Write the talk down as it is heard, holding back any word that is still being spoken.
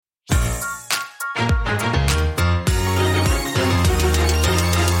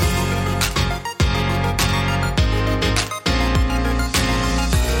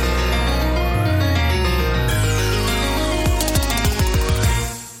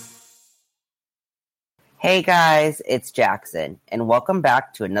Hey guys, it's Jackson, and welcome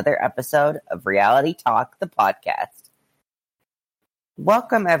back to another episode of Reality Talk, the podcast.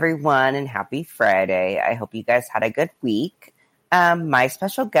 Welcome everyone, and happy Friday. I hope you guys had a good week. My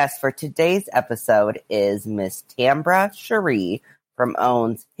special guest for today's episode is Miss Tambra Cherie from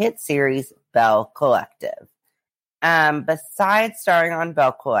OWN's hit series Belle Collective. Besides starring on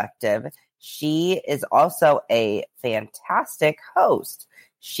Belle Collective, she is also a fantastic host.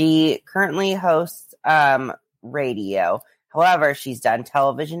 She currently hosts radio. However, she's done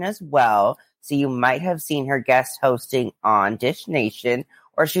television as well, so you might have seen her guest hosting on Dish Nation,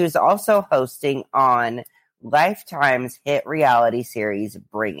 or she was also hosting on Lifetime's hit reality series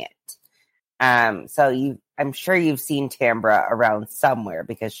Bring It. I'm sure you've seen Tambra around somewhere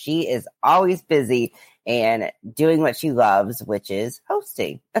because she is always busy and doing what she loves, which is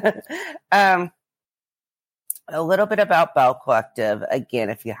hosting. A little bit about Belle Collective. Again,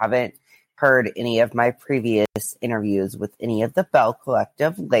 if you haven't heard any of my previous interviews with any of the Belle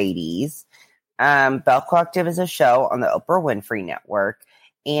Collective ladies, Belle Collective is a show on the Oprah Winfrey Network,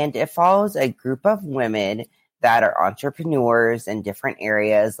 and it follows a group of women that are entrepreneurs in different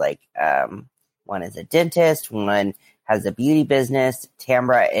areas. Like one is a dentist, one has a beauty business.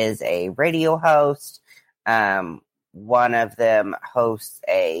 Tambra is a radio host. One of them hosts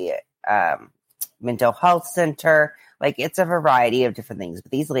a mental health center. Like, it's a variety of different things.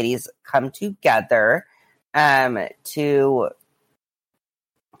 But these ladies come together to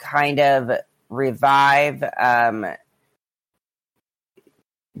kind of revive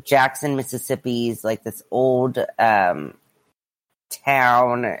Jackson, Mississippi's, like, this old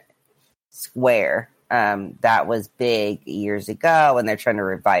town square that was big years ago, and they're trying to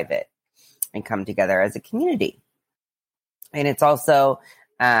revive it and come together as a community. And it's also,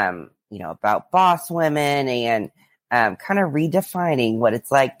 about boss women and kind of redefining what it's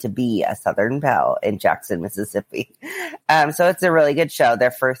like to be a Southern belle in Jackson, Mississippi. So it's a really good show.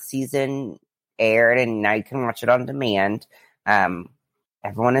 Their first season aired, and now you can watch it on demand.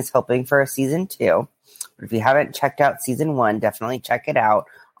 Everyone is hoping for a season 2. But if you haven't checked out season 1, definitely check it out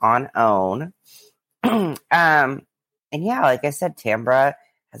on OWN. And yeah, like I said, Tambra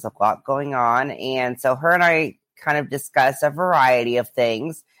has a lot going on. And so her and I kind of discuss a variety of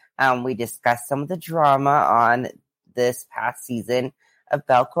things. We discussed some of the drama on this past season of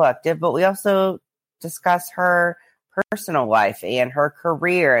Belle Collective, but we also discussed her personal life and her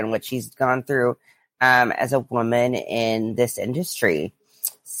career and what she's gone through as a woman in this industry.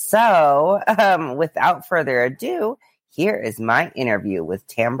 So without further ado, here is my interview with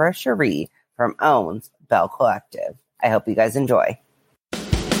Tambra Cherie from OWN's Belle Collective. I hope you guys enjoy.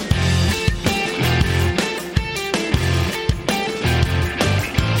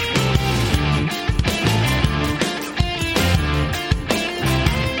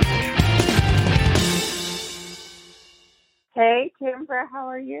 Hey, Tambra, how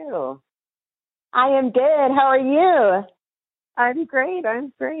are you? I am good. How are you? I'm great.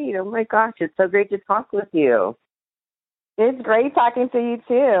 Oh my gosh, it's so great to talk with you. It's great talking to you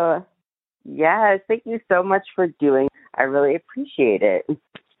too. Yes, thank you so much for doing it. I really appreciate it.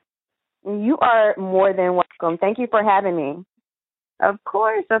 You are more than welcome. Thank you for having me. Of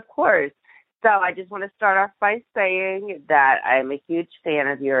course. So I just want to start off by saying that I'm a huge fan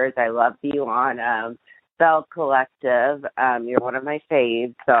of yours. I love you on Belle Collective. You're one of my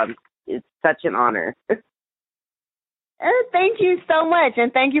faves, so it's such an honor. Thank you so much,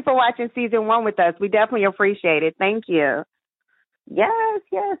 and thank you for watching season 1 with us. We definitely appreciate it. Thank you. Yes.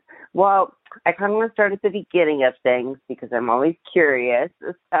 Well, I kind of want to start at the beginning of things because I'm always curious.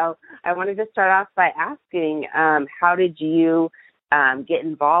 So I wanted to start off by asking, how did you get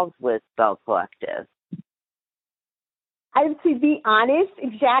involved with Belle Collective? To be honest,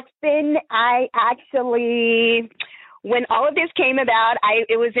 Jackson, I actually, when all of this came about,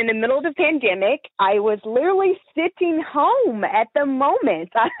 it was in the middle of the pandemic. I was literally sitting home at the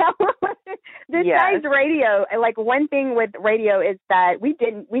moment. Besides radio, like one thing with radio is that we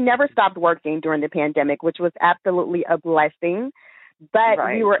never stopped working during the pandemic, which was absolutely a blessing. But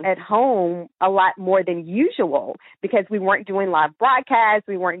we were at home a lot more than usual because we weren't doing live broadcasts.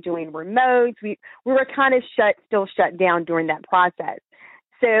 We weren't doing remotes. We were kind of still shut down during that process.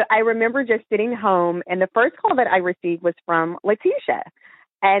 So I remember just sitting home, and the first call that I received was from Letitia.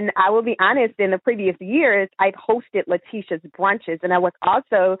 And I will be honest, in the previous years, I've hosted Letitia's brunches, and I was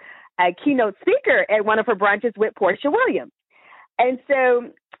also a keynote speaker at one of her brunches with Portia Williams. And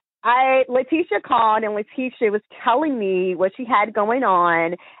so Letitia called, and Letitia was telling me what she had going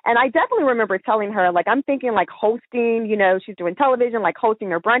on. And I definitely remember telling her, like, I'm thinking like hosting, she's doing television, like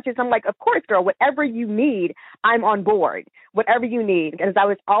hosting her brunches. I'm like, of course, girl, whatever you need, I'm on board, whatever you need. Because I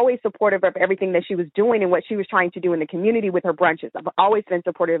was always supportive of everything that she was doing and what she was trying to do in the community with her brunches. I've always been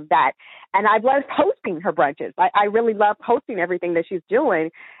supportive of that. And I've loved hosting her brunches. I really love hosting everything that she's doing.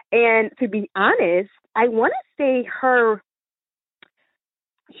 And to be honest, I want to say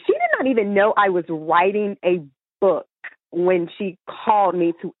she did not even know I was writing a book when she called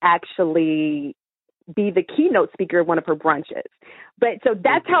me to actually be the keynote speaker of one of her brunches. But so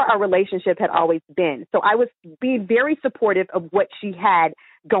that's how our relationship had always been. So I was being very supportive of what she had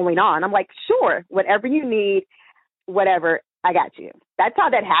going on. I'm like, sure, whatever you need, whatever, I got you. That's how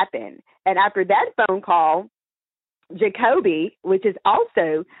that happened. And after that phone call, Jacoby, which is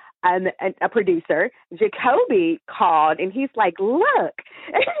also a producer, Jacoby called, and he's like, look,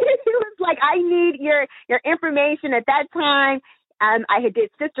 he was like, I need your information. At that time, I had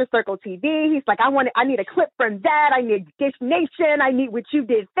did Sister Circle TV. He's like, I need a clip from that. I need Dish Nation. I need what you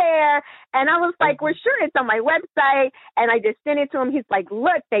did there. And I was like, well, sure, it's on my website. And I just sent it to him. He's like,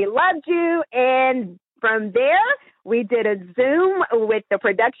 look, they loved you. And from there, we did a Zoom with the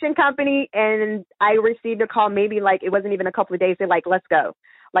production company, and I received a call maybe like, it wasn't even a couple of days. They're like, let's go.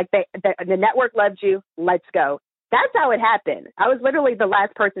 Like the network loved you. Let's go. That's how it happened. I was literally the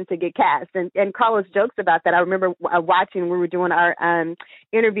last person to get cast. And Carlos jokes about that. I remember watching, we were doing our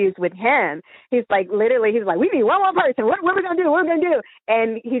interviews with him. He's like, we need one more person. What are we going to do? What are we going to do?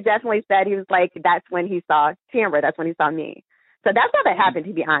 And he definitely said, he was like, that's when he saw Tambra. That's when he saw me. So that's how that happened,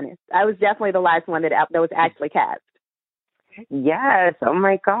 to be honest. I was definitely the last one that was actually cast. Yes. Oh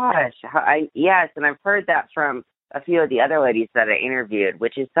my gosh. Yes. And I've heard that from a few of the other ladies that I interviewed,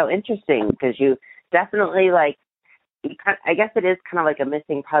 which is so interesting because you definitely I guess it is kind of like a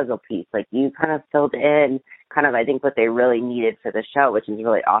missing puzzle piece. Like you kind of filled in kind of, I think, what they really needed for the show, which is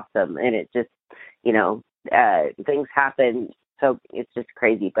really awesome. And it just, things happen. So it's just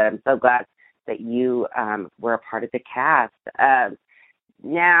crazy, but I'm so glad that you were a part of the cast.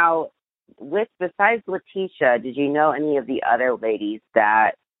 Now, besides Letitia, did you know any of the other ladies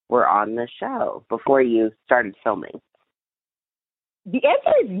that were on the show before you started filming? The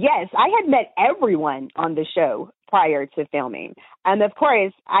answer is yes. I had met everyone on the show prior to filming. And of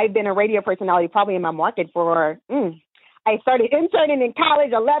course, I've been a radio personality probably in my market for, I started interning in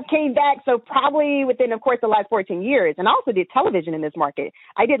college. I left, came back. So probably within, of course, the last 14 years. And I also did television in this market.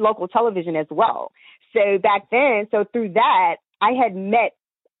 I did local television as well. So back then, through that, I had met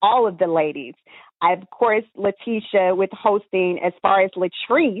all of the ladies. Of course, Letitia with hosting. As far as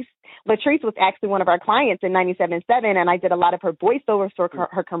Latrice was actually one of our clients in 97.7, and I did a lot of her voiceovers for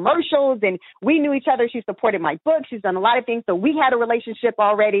her commercials, and we knew each other. She supported my book. She's done a lot of things, so we had a relationship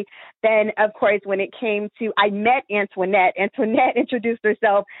already. Then, of course, when it came to, I met Antoinette. Antoinette introduced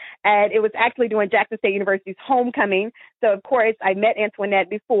herself, and it was actually during Jackson State University's homecoming. So, of course, I met Antoinette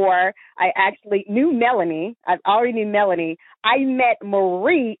before. I actually knew Melanie. I already knew Melanie. I met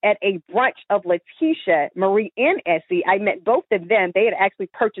Marie at a brunch of Letitia, Marie and Essie. I met both of them. They had actually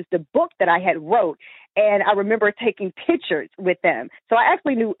purchased a book that I had wrote, and I remember taking pictures with them. So I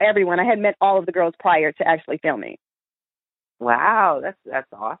actually knew everyone. I had met all of the girls prior to actually filming. Wow, that's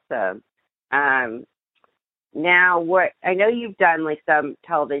awesome. Now, what I know you've done some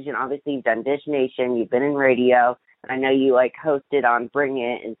television. Obviously, you've done Dish Nation. You've been in radio. And I know you hosted on Bring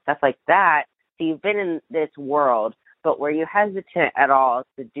It and stuff like that. So you've been in this world. But were you hesitant at all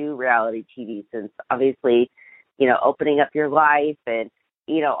to do reality TV since obviously, opening up your life and,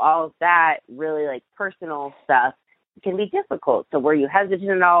 all of that really personal stuff can be difficult. So were you hesitant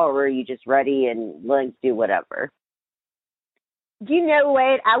at all, or were you just ready and willing to do whatever? You know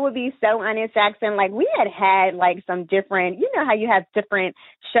what? I would be so honest, Jackson. We had some different, how you have different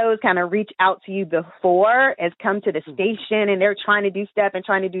shows kind of reach out to you before as come to the station and they're trying to do stuff and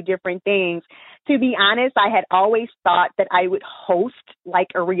trying to do different things. To be honest, I had always thought that I would host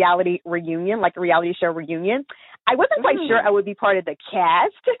a reality reunion, a reality show reunion. I wasn't quite sure I would be part of the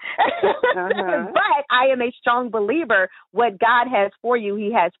cast, but I am a strong believer what God has for you,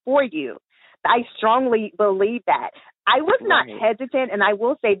 he has for you. I strongly believe that. I was not hesitant, and I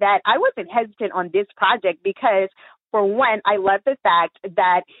will say that I wasn't hesitant on this project because, for one, I love the fact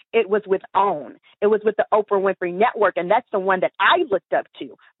that it was with OWN. It was with the Oprah Winfrey Network, and that's the one that I looked up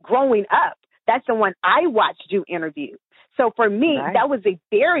to growing up. That's the one I watched do interviews. So for me, that was a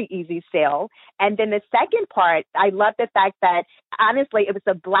very easy sell. And then the second part, I love the fact that, honestly, it was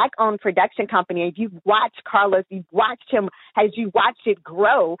a Black-owned production company. If you've watched Carlos, you've watched him, as you watched it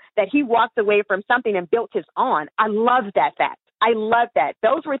grow, that he walked away from something and built his own. I love that fact. I love that.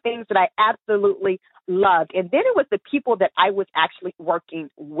 Those were things that I absolutely loved. And then it was the people that I was actually working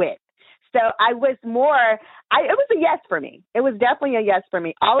with. So I was it was a yes for me. It was definitely a yes for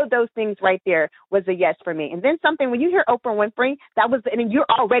me. All of those things right there was a yes for me. And then something, when you hear Oprah Winfrey, and you're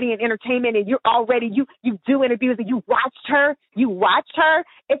already in entertainment and you're already, you do interviews and you watched her,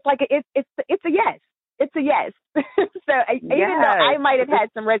 it's like, it's a yes. It's a yes. So even though I might have had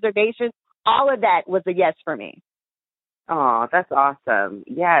some reservations, all of that was a yes for me. Oh, that's awesome.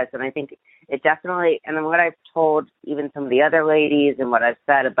 Yes. And I think it definitely, and then what I've told even some of the other ladies and what I've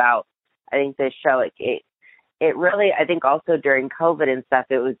said about, I think this show, it really, I think also during COVID and stuff,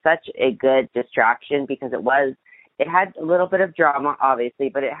 it was such a good distraction because it had a little bit of drama, obviously,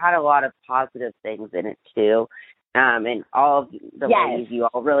 but it had a lot of positive things in it too. And all of the ladies, you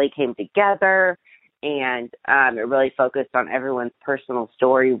all really came together, and it really focused on everyone's personal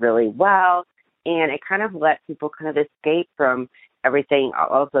story really well. And it kind of let people kind of escape from everything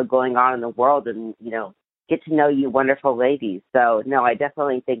also going on in the world and, get to know you wonderful ladies. So, no, I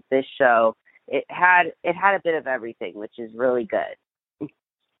definitely think this show, it had a bit of everything, which is really good.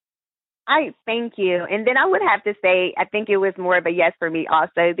 I thank you. And then I would have to say, I think it was more of a yes for me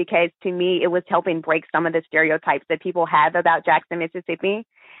also, because to me, it was helping break some of the stereotypes that people have about Jackson, Mississippi.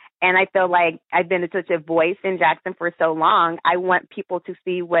 And I feel like I've been such a voice in Jackson for so long. I want people to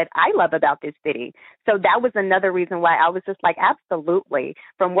see what I love about this city. So that was another reason why I was just like, absolutely.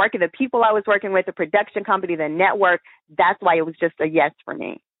 From the people I was working with, the production company, the network, that's why it was just a yes for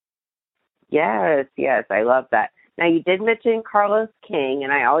me. Yes, I love that. Now, you did mention Carlos King,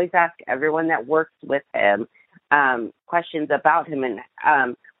 and I always ask everyone that works with him questions about him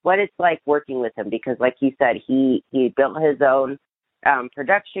and what it's like working with him, because like you said, he built his own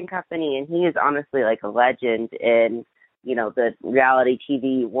production company, and he is honestly like a legend in, the reality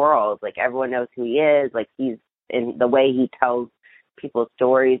TV world. Like, everyone knows who he is. Like, he's in the way he tells people's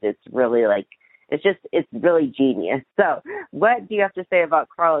stories. It's really like, it's really genius. So what do you have to say about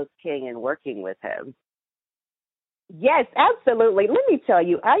Carlos King and working with him? Yes, absolutely. Let me tell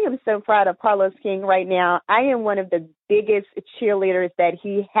you, I am so proud of Carlos King right now. I am one of the biggest cheerleaders that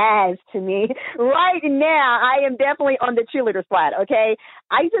he has to me right now. I am definitely on the cheerleader squad, okay?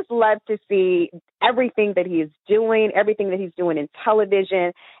 I just love to see everything that he is doing, everything that he's doing in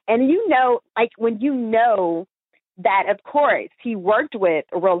television. And when you know that, of course, he worked with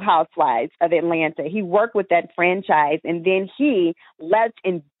Real Housewives of Atlanta. He worked with that franchise, and then he left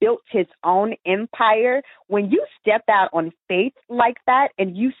and built his own empire. When you step out on faith like that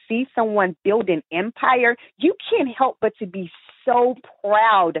and you see someone build an empire, you can't help but to be so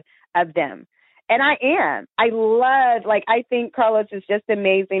proud of them. And I am. I think Carlos is just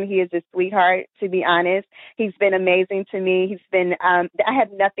amazing. He is a sweetheart, to be honest. He's been amazing to me. He's been, I have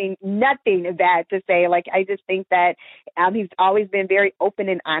nothing bad to say. Like, I just think that he's always been very open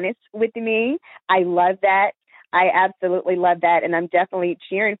and honest with me. I love that. I absolutely love that, and I'm definitely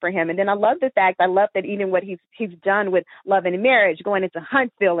cheering for him. And then I love that even what he's done with Love and Marriage, going into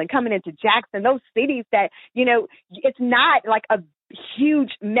Huntsville and coming into Jackson, those cities that, it's not like a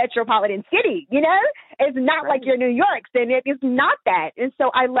huge metropolitan city, it's not like you're New York, and it is not that. And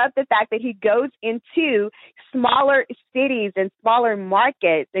so I love the fact that he goes into smaller cities and smaller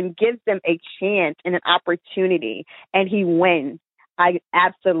markets and gives them a chance and an opportunity, and he wins. I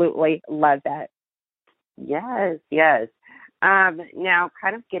absolutely love that. Yes. Now,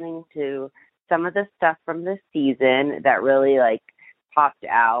 kind of getting to some of the stuff from this season that really popped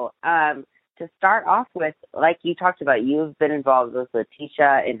out. To start off with, like you talked about, you've been involved with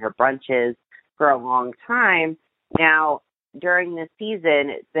Letitia in her brunches for a long time. Now, during this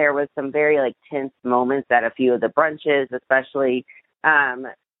season, there was some very tense moments at a few of the brunches, especially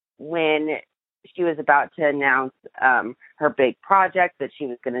when she was about to announce her big project that she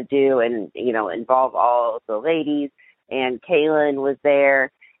was going to do and, involve all of the ladies. And Kaylin was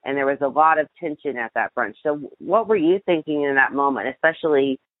there, and there was a lot of tension at that brunch. So what were you thinking in that moment,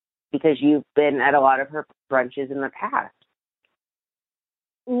 especially because you've been at a lot of her brunches in the past?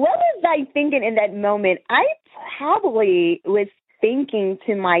 What was I thinking in that moment? I probably was thinking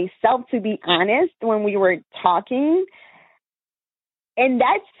to myself, to be honest, when we were talking, in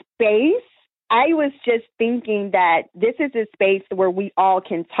that space, I was just thinking that this is a space where we all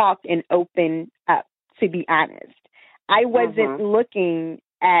can talk and open up, to be honest. I wasn't looking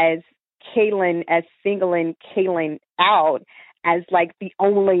as singling Kaylin out as the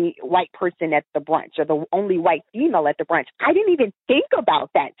only white person at the brunch or the only white female at the brunch. I didn't even think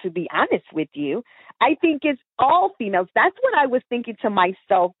about that, to be honest with you. I think it's all females. That's what I was thinking to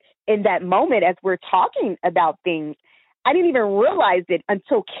myself in that moment as we're talking about things. I didn't even realize it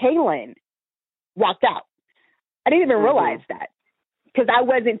until Kaylin walked out. I didn't even realize that because I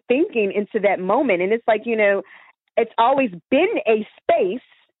wasn't thinking into that moment. And it's like, you know, it's always been a space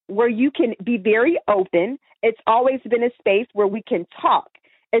where you can be very open. It's always been a space where we can talk.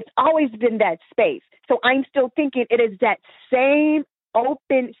 It's always been that space. So I'm still thinking it is that same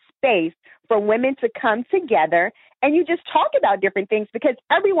open space for women to come together and you just talk about different things because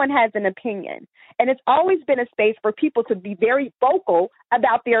everyone has an opinion. And it's always been a space for people to be very vocal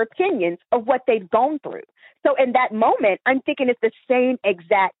about their opinions of what they've gone through. So in that moment, I'm thinking it's the same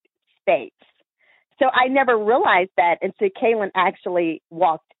exact space. So I never realized that until Kaylin actually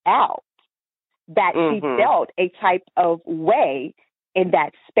walked out, that she felt a type of way in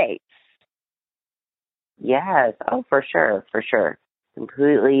that space. Yes. Oh, for sure. For sure.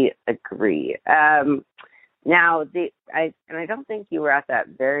 Completely agree. Now, I don't think you were at that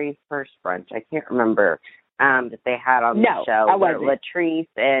very first brunch. I can't remember that they had on the show. I wasn't. Where Latrice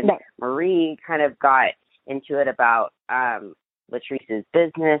and Marie kind of got into it about Latrice's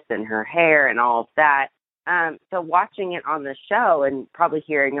business and her hair and all of that. So watching it on the show and probably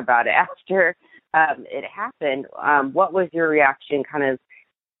hearing about it after it happened, what was your reaction kind of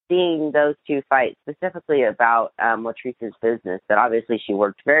seeing those two fight, specifically about Latrice's business that obviously she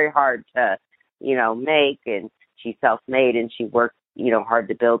worked very hard to, you know, make, and she's self-made and she worked, you know, hard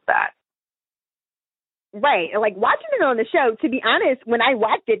to build that. Right. Like watching it on the show, to be honest, when I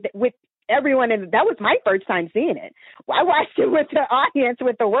watched it with everyone, and that was my first time seeing it. I watched it with the audience,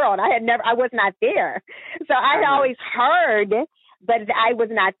 with the world. I was not there. So I had always heard, but I was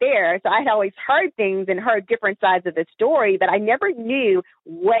not there. So I had always heard things and heard different sides of the story, but I never knew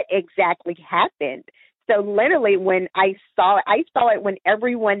what exactly happened. So literally when I saw it when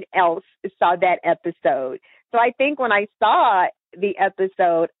everyone else saw that episode. So I think when I saw the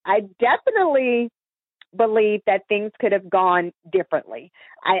episode, I definitely believe that things could have gone differently.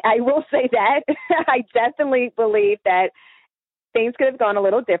 I will say that. I definitely believe that things could have gone a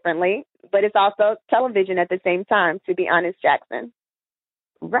little differently, but it's also television at the same time, to be honest, Jackson.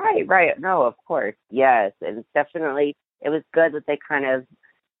 Right. No, of course. Yes. And it's definitely, it was good that they kind of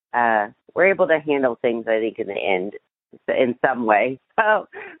were able to handle things, I think, in the end in some way. So,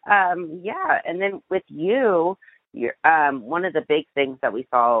 yeah. And then with you, you're, one of the big things that we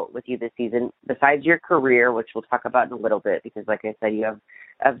saw with you this season, besides your career, which we'll talk about in a little bit, because like I said, you have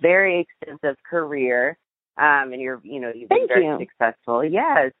a very extensive career, and you've been very successful.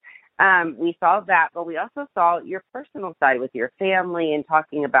 Yes. We saw that, but we also saw your personal side with your family and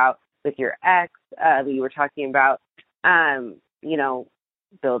talking about with your ex. You were talking about,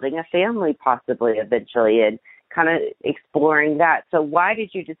 building a family possibly eventually and kind of exploring that. So why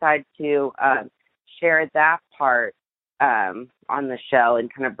did you decide to share that part on the show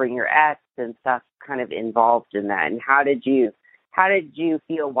and kind of bring your ex and stuff kind of involved in that? And how did you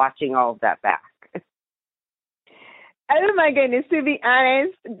feel watching all of that back? Oh my goodness, to be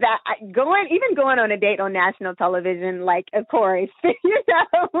honest, that going on a date on national television, like, of course, that's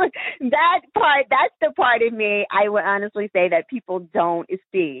the part of me I would honestly say that people don't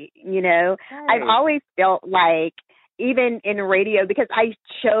see, Right. I've always felt like, even in radio, because I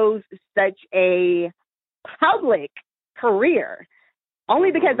chose such a public career,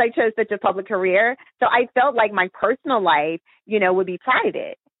 only because I chose such a public career. So I felt like my personal life, would be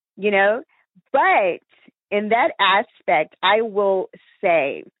private, but in that aspect, I will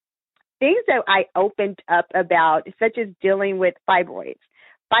say things that I opened up about, such as dealing with fibroids,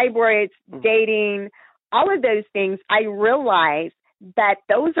 dating, all of those things, I realized that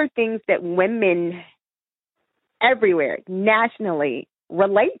those are things that women everywhere, nationally,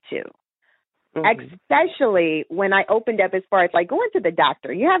 relate to. Especially when I opened up as far as like going to the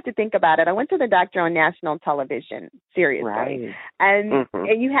doctor. You have to think about it. I went to the doctor on national television, seriously. Right. And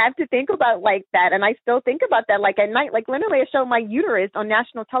you have to think about like that. And I still think about that like at night, like literally I showed my uterus on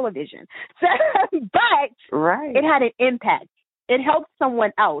national television. So, but it had an impact. It helped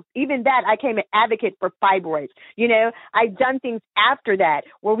someone else. Even that, I became an advocate for fibroids. I've done things after that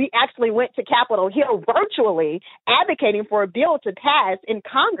where we actually went to Capitol Hill virtually advocating for a bill to pass in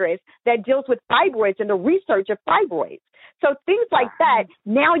Congress that deals with fibroids and the research of fibroids. So things like that,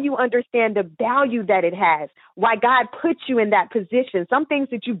 now you understand the value that it has, why God put you in that position, some things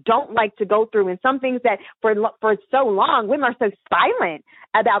that you don't like to go through, and some things that for so long, women are so silent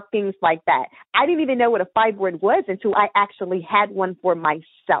about things like that. I didn't even know what a fibroid was until I actually had one for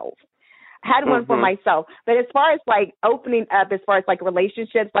myself. But as far as like opening up, as far as like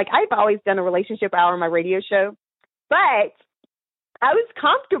relationships, like I've always done a relationship hour on my radio show, but I was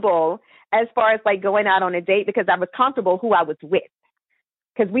comfortable as far as like going out on a date because I was comfortable who I was with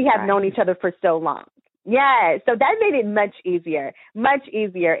because we have known each other for so long. Yeah, so that made it much easier.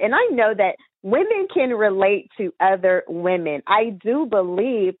 And I know that women can relate to other women. I do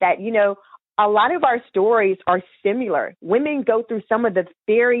believe that, a lot of our stories are similar. Women go through some of the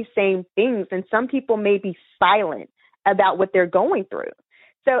very same things, and some people may be silent about what they're going through.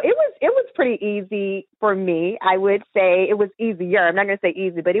 So it was pretty easy for me. I would say it was easier. I'm not going to say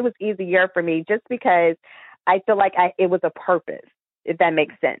easy, but it was easier for me just because I feel like it was a purpose, if that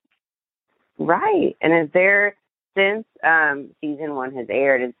makes sense. Right. And is there, since season 1 has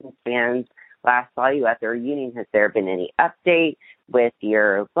aired and since fans last saw you at the reunion, has there been any update with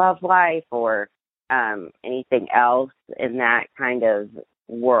your love life or anything else in that kind of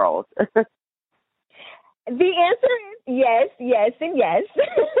world? The answer is yes, yes, and yes.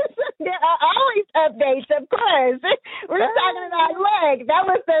 There are always updates, of course. We're talking about, look, that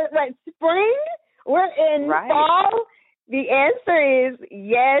was spring. We're in fall. The answer is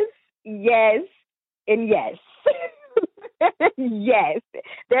yes, yes, and yes. Yes,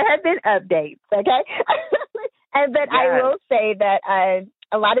 there have been updates, okay? But I will say that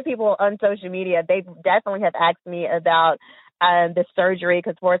a lot of people on social media, they definitely have asked me about the surgery,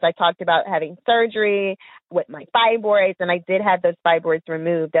 because, of course, I talked about having surgery with my fibroids, and I did have those fibroids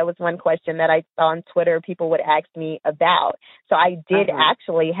removed. That was one question that I saw on Twitter people would ask me about. So I did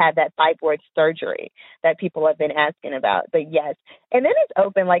actually have that fibroid surgery that people have been asking about. But, yes. And then it's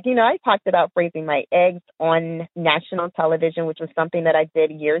open. Like, I talked about freezing my eggs on national television, which was something that I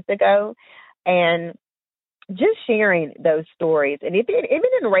did years ago. And just sharing those stories, and even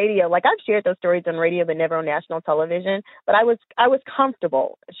in radio, like I've shared those stories on radio, but never on national television. But I was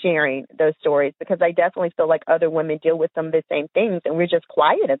comfortable sharing those stories because I definitely feel like other women deal with some of the same things, and we're just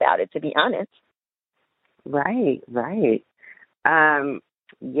quiet about it, to be honest. Right.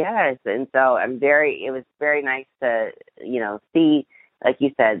 Yes, and so it was very nice to see, like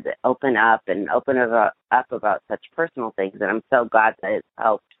you said, open up about such personal things, and I'm so glad that it's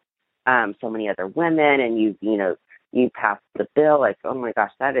helped so many other women, and you passed the bill. Like, oh my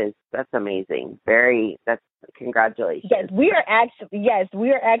gosh, that's amazing. That's congratulations. Yes,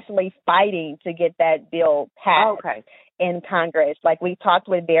 we are actually fighting to get that bill passed in Congress. Like, we talked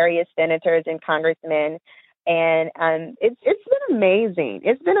with various senators and congressmen, and it's been amazing.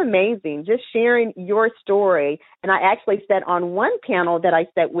 It's been amazing just sharing your story. And I actually sat on one panel that I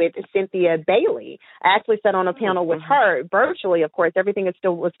sat with Cynthia Bailey. I actually sat on a panel with her virtually. Of course, everything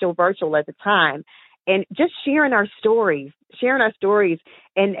was still virtual at the time. And just sharing our stories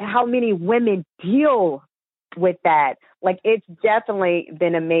and how many women deal with that. Like, it's definitely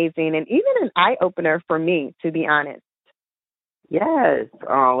been amazing and even an eye-opener for me, to be honest. Yes.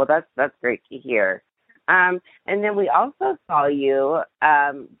 Oh, well, that's great to hear. And then we also saw you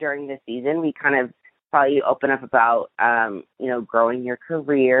during the season. We kind of saw you open up about, growing your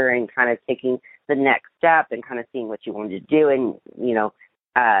career and kind of taking the next step and kind of seeing what you wanted to do and,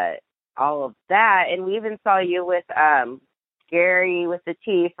 all of that. And we even saw you with Gary with the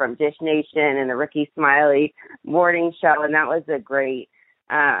T from Dish Nation and the Ricky Smiley morning show. And that was it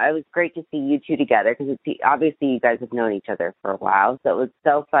was great to see you two together because obviously you guys have known each other for a while. So it was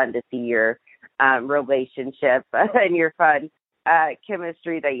so fun to see your relationship and your fun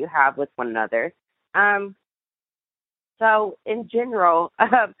chemistry that you have with one another. So in general,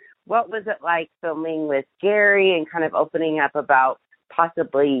 what was it like filming with Gary and kind of opening up about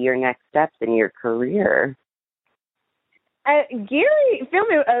possibly your next steps in your career? Gary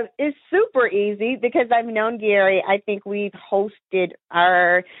filming is super easy because I've known Gary. I think we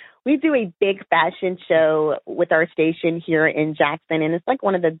do a big fashion show with our station here in Jackson, and it's like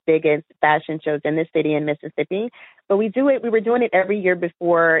one of the biggest fashion shows in the city in Mississippi. But we were doing it every year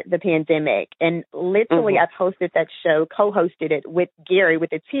before the pandemic, and literally I've hosted that show, co-hosted it with Gary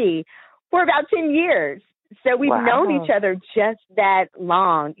with a T for about 10 years. So we've known each other just that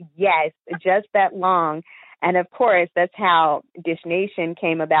long. Yes, just that long. And of course, that's how Dish Nation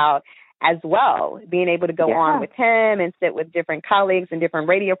came about as well, being able to go on with him and sit with different colleagues and different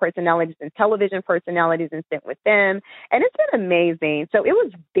radio personalities and television personalities and sit with them. And it's been amazing. So it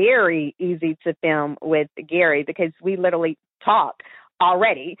was very easy to film with Gary because we literally talk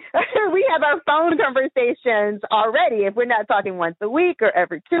already. We have our phone conversations already. If we're not talking once a week or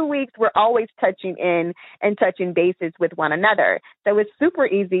every 2 weeks, we're always touching in and touching bases with one another. So it's super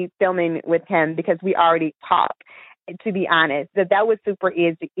easy filming with him because we already talk. To be honest, that was super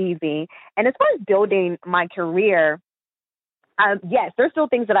easy. And as far as building my career, yes, there's still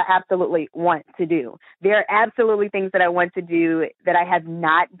things that I absolutely want to do. There are absolutely things that I want to do that I have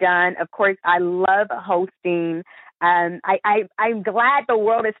not done. Of course, I love hosting. I'm glad the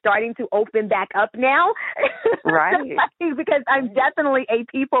world is starting to open back up now. Right. Because I'm definitely a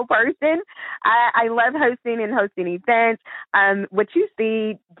people person. I love hosting events. What you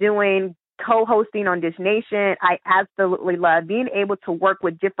see doing co-hosting on Dish Nation. I absolutely love being able to work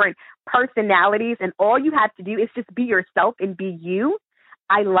with different personalities, and all you have to do is just be yourself and be you.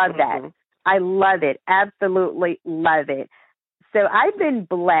 I love that. I love it. Absolutely love it. So I've been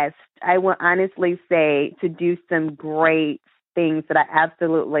blessed, I will honestly say, to do some great things that I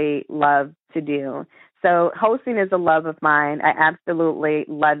absolutely love to do. So hosting is a love of mine. I absolutely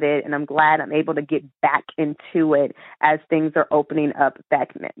love it, and I'm glad I'm able to get back into it as things are opening up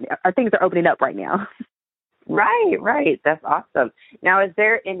things are opening up right now. Right. That's awesome. Now, is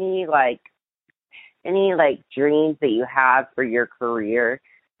there any dreams that you have for your career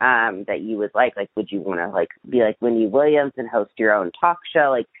that you would like? Like, would you want to be like Wendy Williams and host your own talk show?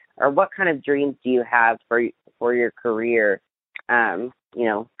 Like, or what kind of dreams do you have for your career? Because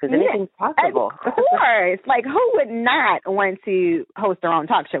anything's possible. Of course. Like, who would not want to host their own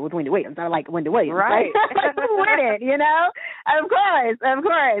talk show with Wendy Williams? I like Wendy Williams. Right. Like, who wouldn't, Of course.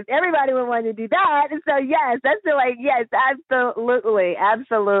 Everybody would want to do that. So, yes, yes, absolutely. I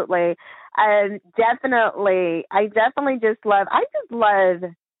definitely just love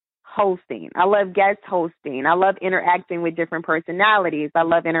hosting. I love guest hosting. I love interacting with different personalities. I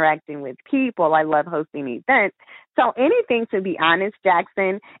love interacting with people. I love hosting events. So anything, to be honest,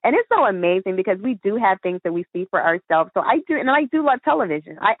 Jackson, and it's so amazing because we do have things that we see for ourselves. So I do love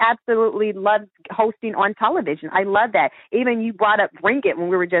television. I absolutely love hosting on television. I love that. Even you brought up Bring It when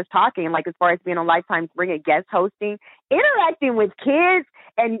we were just talking, like as far as being on Lifetime Bring It guest hosting, interacting with kids.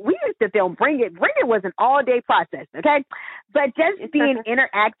 And we used to film Bring It. Bring It was an all-day process, okay? But just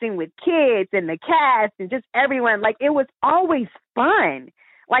interacting with kids and the cast and just everyone, like it was always fun.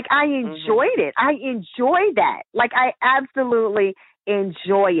 Like I enjoyed it. I enjoy that. Like I absolutely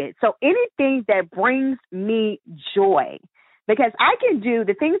enjoy it. So anything that brings me joy, because I can do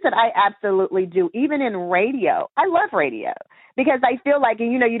the things that I absolutely do, even in radio. I love radio because I feel like,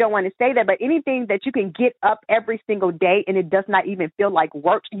 and you don't want to say that, but anything that you can get up every single day and it does not even feel like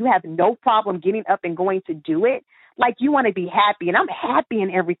work, you have no problem getting up and going to do it. Like you want to be happy, and I'm happy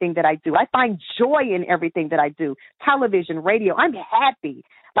in everything that I do. I find joy in everything that I do. Television, radio, I'm happy.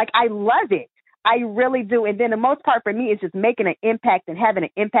 Like I love it. I really do. And then the most part for me is just making an impact and having an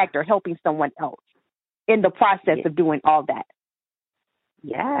impact or helping someone else in the process of doing all that.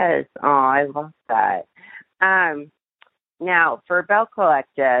 Yes. Oh, I love that. Now, for Belle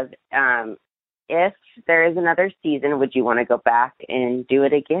Collective, if there is another season, would you want to go back and do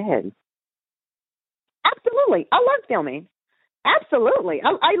it again? Absolutely. I love filming. Absolutely.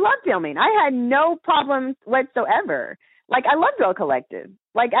 I love filming. I had no problems whatsoever. Like, I love Belle Collective.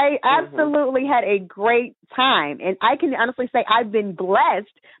 Like, I absolutely had a great time. And I can honestly say I've been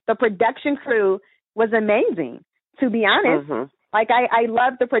blessed. The production crew was amazing, to be honest. Like, I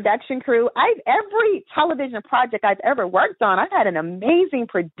love the production crew. Every television project I've ever worked on, I've had an amazing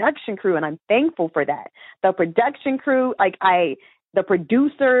production crew, and I'm thankful for that. The production crew, the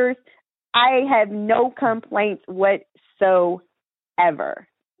producers, I have no complaints whatsoever.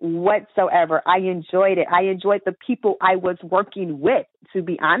 I enjoyed it. I enjoyed the people I was working with, to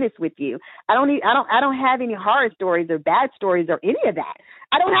be honest with you. I don't have any horror stories or bad stories or any of that.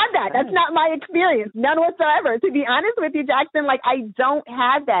 I don't have that. That's not my experience. None whatsoever. To be honest with you, Jackson, I don't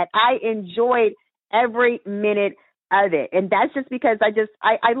have that. I enjoyed every minute of it. And that's just because I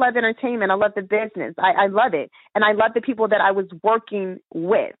love entertainment. I love the business. I love it. And I love the people that I was working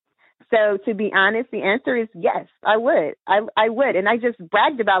with. So to be honest, the answer is yes, I would. I would. And I just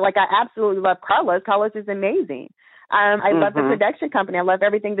bragged about, I absolutely love Carlos. Carlos is amazing. I love the production company. I love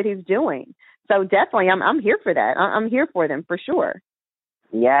everything that he's doing. So definitely, I'm here for that. I'm here for them for sure.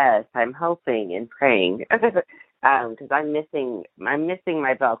 Yes, I'm hoping and praying because I'm missing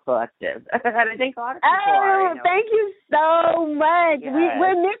my Belle Collective. And I think a lot of people are. Thank you so much. Yes.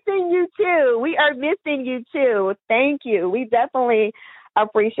 We're missing you too. We are missing you too. Thank you. We definitely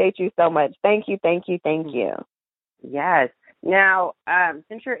appreciate you so much. Thank you. Yes. Now,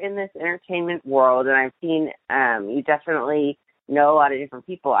 since you're in this entertainment world, and I've seen you definitely know a lot of different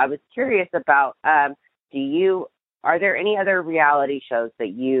people, I was curious about, are there any other reality shows that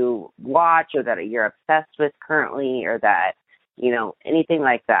you watch or that you're obsessed with currently, or that, anything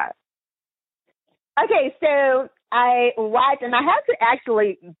like that? Okay, so I watch, and I have to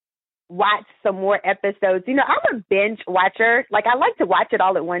actually watch some more episodes. I'm a binge watcher. I like to watch it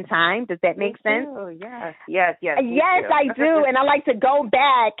all at one time. Does that make sense? Oh, yes. Yes, I do. And I like to go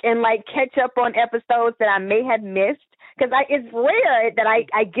back and catch up on episodes that I may have missed. Because it's rare that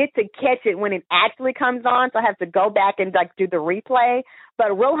I get to catch it when it actually comes on. So I have to go back and do the replay.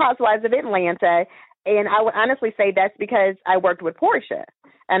 But Real Housewives of Atlanta, and I would honestly say that's because I worked with Portia.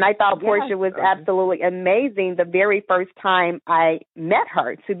 And I thought Yes. Portia was absolutely amazing the very first time I met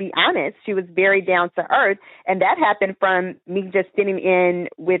her. To be honest, she was very down to earth. And that happened from me just sitting in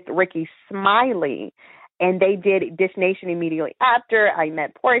with Ricky Smiley. And they did Dish Nation immediately after I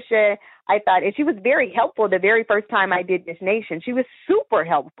met Portia. I thought, and she was very helpful the very first time I did Dish Nation. She was super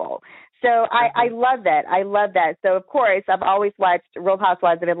helpful. So I love that. I love that. So, of course, I've always watched Real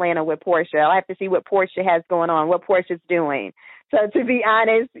Housewives of Atlanta with Portia. I have to see what Portia has going on, what Portia's doing. So, to be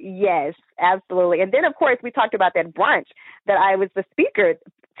honest, yes, absolutely. And then, of course, we talked about that brunch that I was the speaker,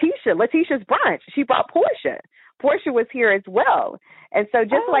 Letitia's brunch. She brought Portia. Portia was here as well. And so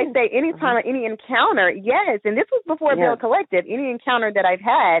just like I say, anytime, any encounter, yes, and this was before Belle Collective, any encounter that I've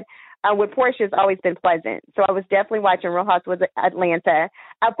had with Portia has always been pleasant. So I was definitely watching Real Housewives of Atlanta.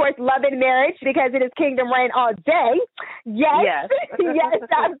 Of course, Love and Marriage, because it is Kingdom Reign all day. Yes, yes,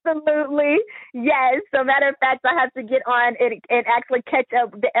 absolutely. Yes. So matter of fact, I have to get on and actually catch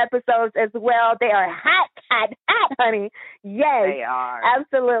up the episodes as well. They are hot, honey. Yes. They are.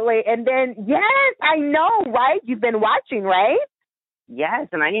 Absolutely. And then, yes, I know, right? You've been watching, right? Yes,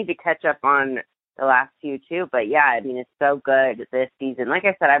 and I need to catch up on the last few too. But yeah, I mean, it's so good this season. Like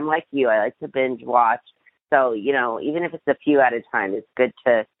I said, I'm like you. I like to binge watch. So, you know, even if it's a few at a time, it's good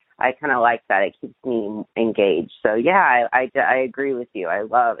to, I kind of like that. It keeps me engaged. So yeah, I agree with you. I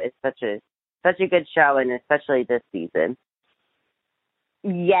love, it's such a good show, and especially this season.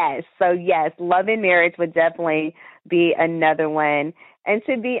 Yes. So yes, Love and Marriage would definitely be another one. And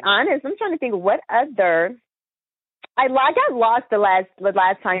to be honest, I'm trying to think what other, I got lost the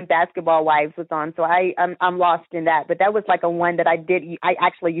last time Basketball Wives was on, so I'm lost in that. But that was like a one that I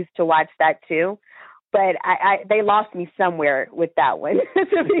actually used to watch that too. But they lost me somewhere with that one.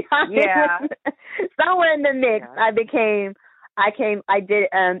 To be honest, somewhere in the mix, I did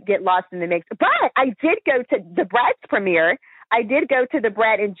get lost in the mix. But I did go to the Bratz premiere. I did go to the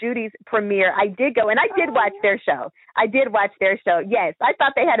Brad and Judy's premiere. I did go, and I did watch their show. Yes, I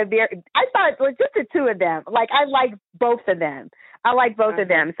thought they had I thought it was just the two of them. Like, I like both of them. Of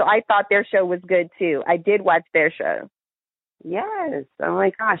them. So I thought their show was good, too. I did watch their show. Yes. Oh,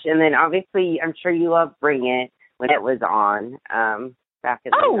 my gosh. And then, obviously, I'm sure you loved Bring It when it was on back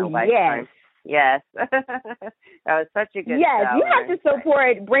in the lifetime. Yes. That was such a good show. Yes, you have to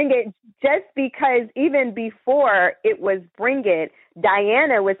support Bring It, just because even before it was Bring It,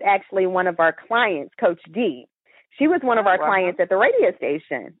 Diana was actually one of our clients, Coach D. She was one of our clients at the radio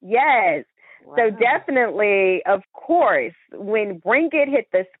station. Yes. Wow. So definitely, of course, when Bring It hit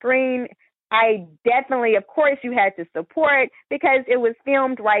the screen, I definitely, of course, you had to support, because it was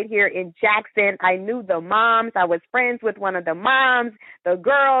filmed right here in Jackson. I knew the moms. I was friends with one of the moms. The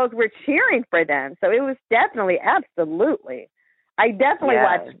girls were cheering for them. So it was definitely, absolutely. I definitely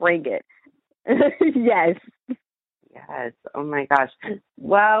watched Bring It. Yes. Yes. Oh, my gosh.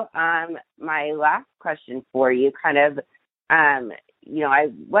 Well, my last question for you, kind of,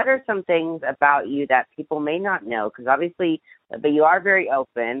 what are some things about you that people may not know? Because obviously, but you are very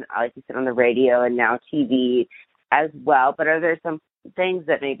open, like you said, on the radio and now TV as well. But are there some things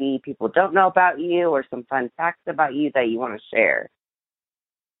that maybe people don't know about you, or some fun facts about you that you want to share?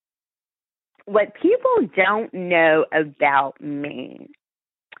 What people don't know about me.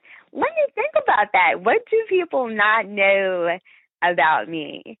 Let me think about that. What do people not know about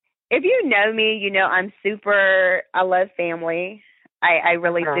me? If you know me, you know I love family. I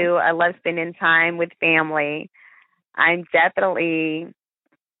really do. I love spending time with family. I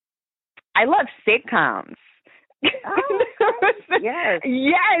love sitcoms. Oh, yes.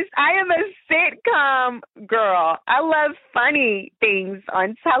 Yes, I am a sitcom girl. I love funny things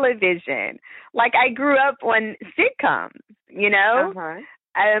on television. Like, I grew up on sitcoms, you know?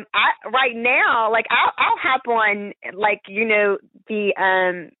 Right now, like, I'll hop on, like,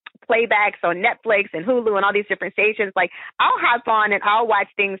 the playbacks on Netflix and Hulu and all these different stations. Like, I'll hop on and I'll watch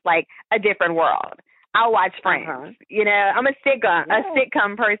things like A Different World. I'll watch Friends. I'm a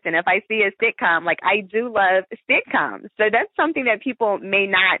sitcom person. If I see a sitcom, like, I do love sitcoms. So that's something that people may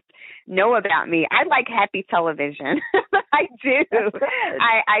not know about me. I like happy television. I do.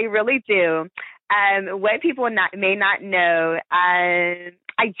 I really do. What people may not know,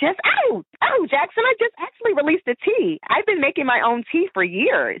 Jackson, I just actually released a tea. I've been making my own tea for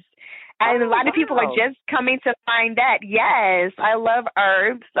years. And a lot of people are just coming to find that. Yes, I love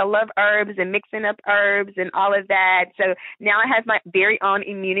herbs. I love herbs and mixing up herbs and all of that. So now I have my very own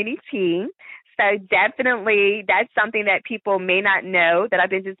immunity tea. So definitely that's something that people may not know, that I've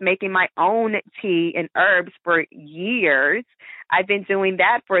been just making my own tea and herbs for years. I've been doing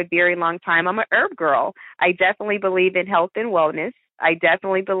that for a very long time. I'm an herb girl. I definitely believe in health and wellness. I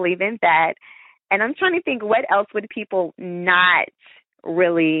definitely believe in that. And I'm trying to think, what else would people not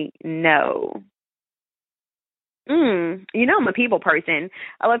really know? I'm a people person.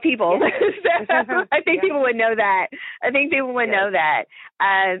 I love people. So I think people would know that. Know that.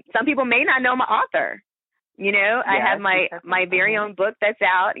 Some people may not know my author. I have my very own book that's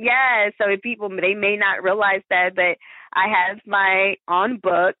out. Yeah, so if people, they may not realize that, but I have my own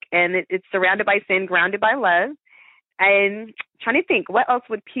book, and it's Surrounded by Sin, Grounded by Love. I'm trying to think, what else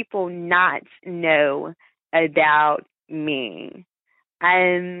would people not know about me?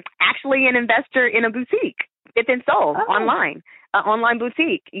 I'm actually an investor in a boutique, Fifth and Soul, online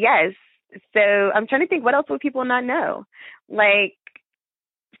boutique. Yes. So I'm trying to think, what else would people not know? Like,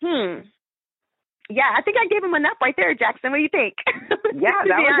 yeah, I think I gave him enough right there, Jackson. What do you think? Yeah,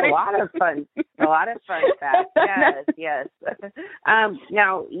 that was a lot of fun. A lot of fun facts. Yes.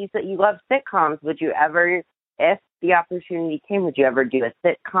 Now, you said you love sitcoms. Would you ever, if the opportunity came, would you ever do a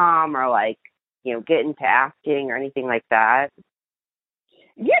sitcom or get into acting or anything like that?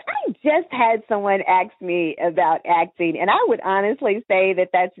 Yes, I just had someone ask me about acting, and I would honestly say that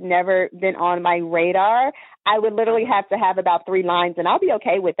that's never been on my radar. I would literally have to have about 3 lines, and I'll be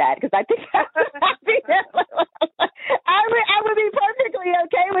okay with that, because I think I would be perfectly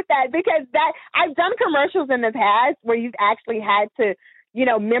okay with that, because I've done commercials in the past where you've actually had to,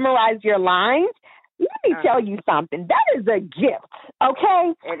 memorize your lines. Let me tell you something. That is a gift,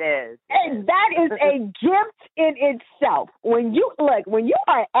 okay? It is. And that is a gift in itself. When you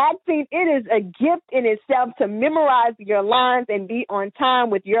are acting, it is a gift in itself to memorize your lines and be on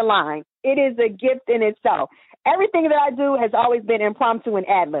time with your line. It is a gift in itself. Everything that I do has always been impromptu and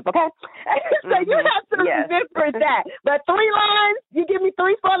ad-lib, okay? So you have to remember that. But 3 lines, you give me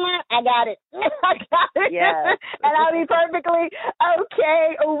 3, 4 lines, I got it. Yes. And I'll be perfectly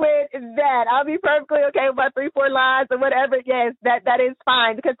okay with that. I'll be perfectly okay with my 3, 4 lines or whatever. Yes, that is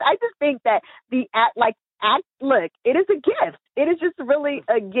fine. Because I just think that look, it is a gift. It is just really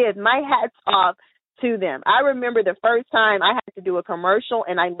a gift. My hat's off to them. I remember the first time I had to do a commercial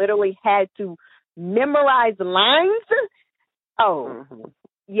and I literally had to memorize lines.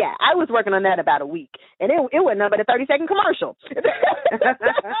 Yeah, I was working on that about a week, and it wasn't nothing but a 30-second commercial.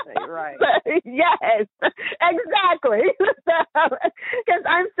 Right. Yes, exactly. Because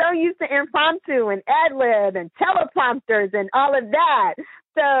I'm so used to impromptu and ad-lib and teleprompters and all of that.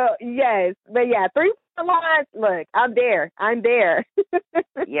 So, yes. But, yeah, 3 lines, look, I'm there.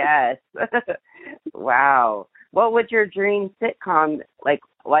 Yes. Wow. What would your dream sitcom, I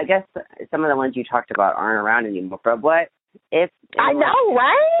guess some of the ones you talked about aren't around anymore, but what if... I know,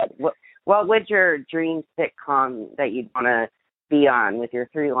 right? What would your dream sitcom that you'd want to be on with your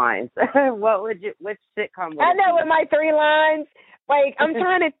 3 lines? Which sitcom would I know, it be? with my 3 lines... I'm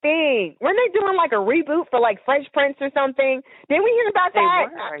trying to think. Weren't they doing a reboot for Fresh Prince or something? Didn't we hear about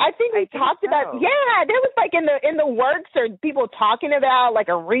that? I think we talked about. Yeah, there was in the works or people talking about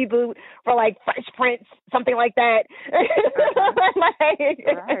a reboot for Fresh Prince, something like that.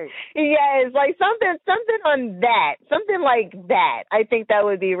 Right. Yes, something on that, something like that. I think that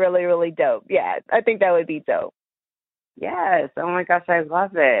would be really, really dope. Yeah, I think that would be dope. Yes. Oh my gosh, I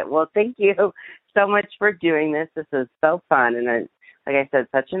love it. Well, thank you so much for doing this. This is so fun, and like I said,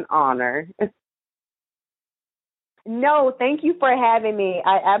 such an honor. No, thank you for having me.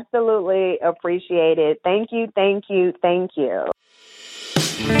 I absolutely appreciate it. Thank you. Thank you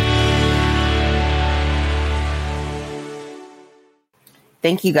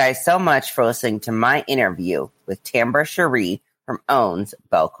Thank you guys so much for listening to my interview with Tambra Cherie from OWN's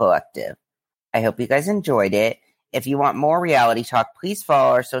Belle Collective. I hope you guys enjoyed it. If you want more reality talk, please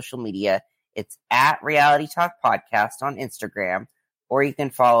follow our social media. It's at Reality Talk Podcast on Instagram, or you can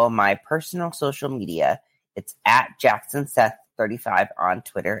follow my personal social media. It's at JacksonSeth35 on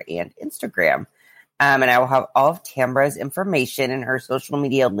Twitter and Instagram. And I will have all of Tambra's information and her social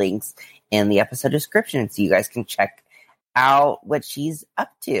media links in the episode description, so you guys can check out what she's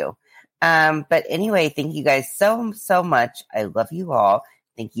up to. But anyway, thank you guys so, so much. I love you all.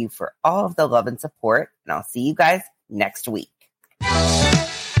 Thank you for all of the love and support, and I'll see you guys next week.